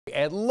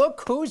And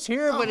look who's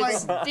here, but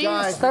it's Steve.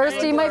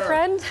 Thirsty, my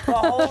friend?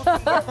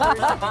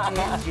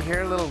 Did you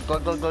hear a little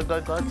glug, glug, glug,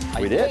 glug, glug?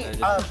 We did.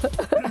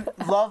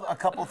 Love a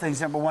couple things.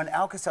 Number one,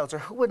 Alka-Seltzer.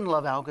 Who wouldn't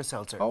love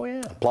Alka-Seltzer? Oh,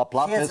 yeah. Plop,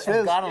 plop, Yes, fizz,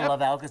 fizz. gotta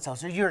love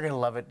Alka-Seltzer. You're gonna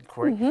love it,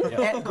 Corey.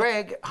 And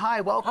Greg,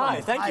 hi, welcome.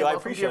 Hi, thank you. I Welcome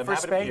appreciate it. to your I'm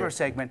first happy to be Spangler here.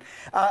 segment.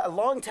 A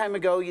long time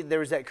ago, there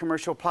was that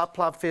commercial, plop,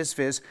 plop, fizz,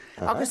 fizz.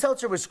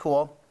 Alka-Seltzer was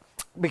cool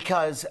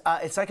because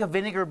it's like a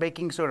vinegar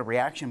baking soda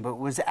reaction, but it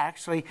was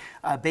actually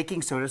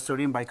baking soda,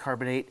 sodium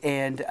bicarbonate,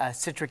 and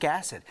citric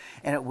acid,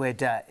 and it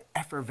would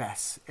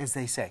effervesce, as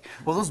they say.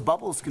 Well, those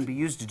bubbles can be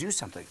used to do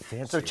something.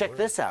 So check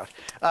this out.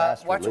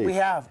 Watch what we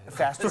have.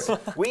 Faster.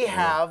 We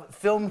have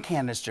film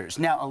canisters.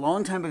 Now, a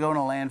long time ago in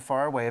a land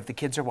far away, if the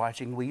kids are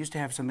watching, we used to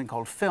have something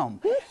called film.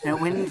 And it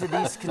went into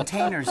these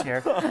containers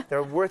here.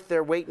 They're worth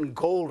their weight in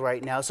gold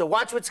right now. So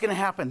watch what's going to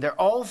happen. They're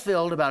all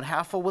filled about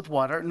half full with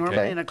water.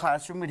 Normally in a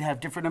classroom, we'd have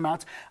different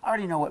amounts. I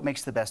already know what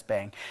makes the best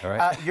bang. All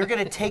right. You're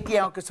going to take the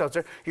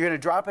Alka-Seltzer, you're going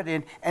to drop it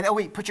in, and oh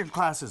wait, put your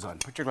glasses on.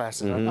 Put your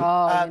glasses on.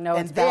 Oh, you know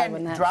it's and bad then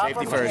when that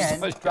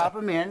drop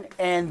them in,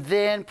 and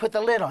then put the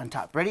lid on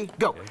top. Ready?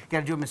 Go. You got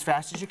to do them as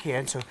fast as you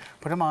can. So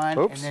put them on,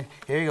 and then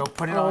here you go.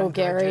 Put it on. Oh,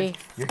 Gary.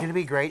 You're going to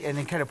be great, and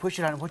then kind of push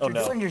it on. What you're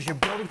doing is you're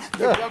building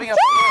up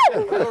a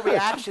little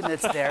reaction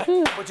that's there,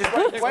 which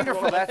is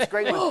wonderful. That's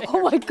great.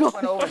 Oh my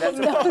God.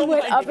 Nothing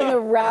went up in the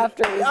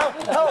rafters.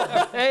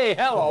 Hey,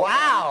 hello.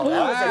 Wow.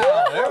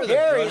 There was a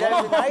Gary, good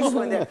that's a nice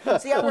one there.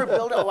 See how we're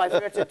building? Oh, I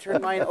forgot to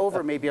turn mine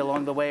over maybe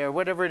along the way or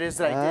whatever it is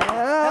that I did.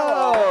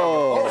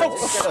 Oh.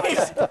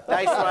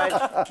 Nice one.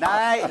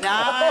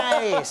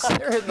 Nice.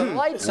 They're hitting the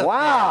lights up.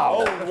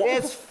 Wow.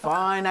 It's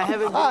fine. I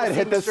haven't I'd been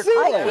hit to the see Mr.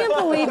 ceiling. I can't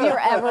believe you're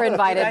ever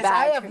invited Guys,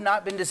 I back. have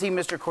not been to see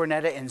Mr.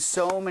 Cornetta in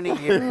so many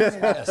years.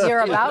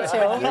 You're about to.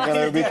 You're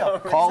going to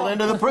be called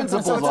into the So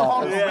principal's it's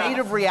called office. a rate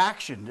of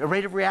reaction. A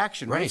rate of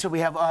reaction, right? So we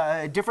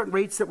have different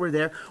rates that were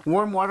there.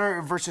 Warm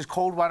water versus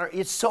cold water.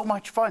 It's so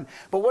much fun.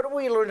 But what have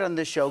we learned on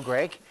this show,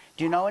 Greg?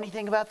 Do you know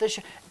anything about this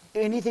show?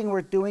 Anything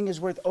worth doing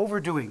is worth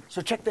overdoing.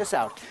 So check this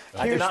out.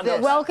 Here's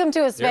this. Welcome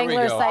to a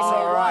Spangler go.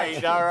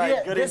 segment. All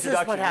right. Good This is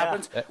what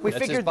happens. We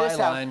That's figured his this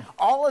out. byline.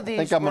 All of these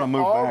think I'm gonna were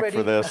move back already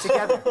for this.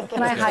 together.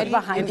 Can I hide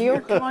behind you?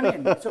 Come on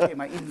in. It's okay,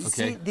 Mike. You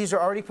see, these are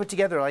already put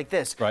together like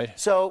this. Right.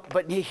 So,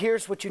 but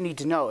here's what you need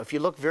to know. If you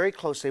look very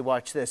closely,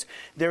 watch this.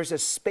 There's a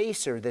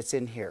spacer that's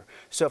in here.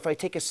 So if I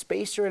take a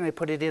spacer and I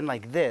put it in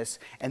like this,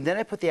 and then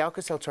I put the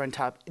Alka-Seltzer on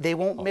top, they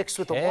won't mix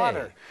with the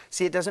water.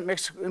 See, it doesn't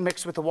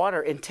mix with the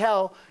water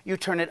until you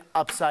turn it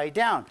upside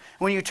down.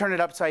 When you turn it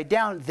upside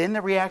down, then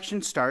the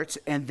reaction starts,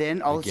 and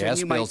then all of a sudden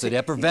you might builds, it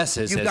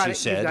effervesces, as you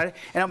said. You got it.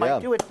 And I might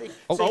do it. See,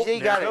 you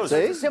got it. So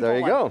it's a simple there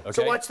you go. one.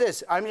 So watch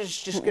this. I'm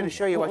just going to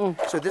show you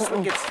what. So this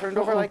one gets turned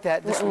over like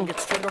that. This one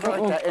gets turned over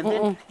like that, and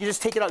then you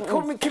just take it out.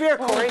 Come here,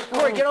 Corey.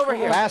 Corey, get over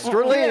here. Fast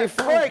relief.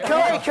 Corey,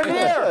 come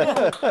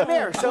here. Come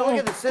here. So look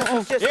at this. This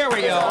is just. Here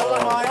we go.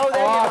 Oh,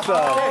 there you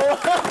go.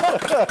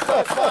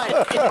 It's fine.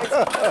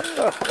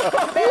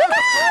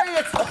 Corey,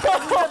 it's the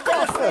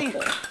best thing.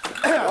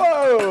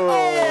 Whoa.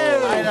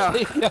 I know.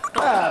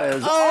 That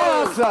is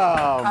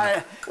awesome.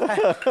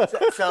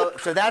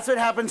 So that's what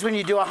happens when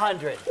you do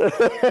 100.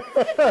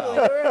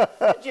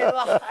 You're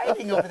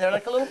hiding over there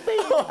like a little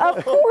baby.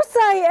 Of course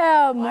I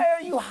am. Why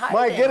are you hiding?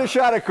 Mike, get a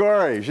shot of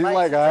Corey. She's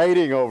like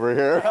hiding over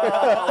here.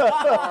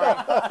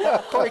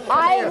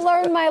 I've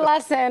learned my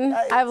lesson.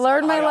 I've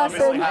learned my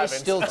lesson. I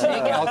still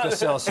take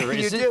Alka-Seltzer.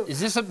 You Is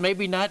this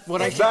maybe not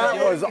what I should That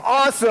do? was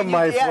awesome,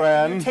 my Yeah,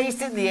 friend. you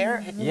taste it in the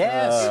air?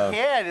 Yes. You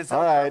can. It's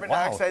All right. carbon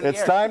dioxide in the It's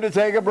air. time to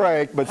take a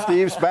break, but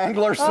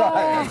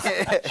Steve-Spangler-Science.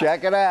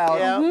 Check it out.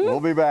 Yeah. We'll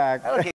be back. Okay.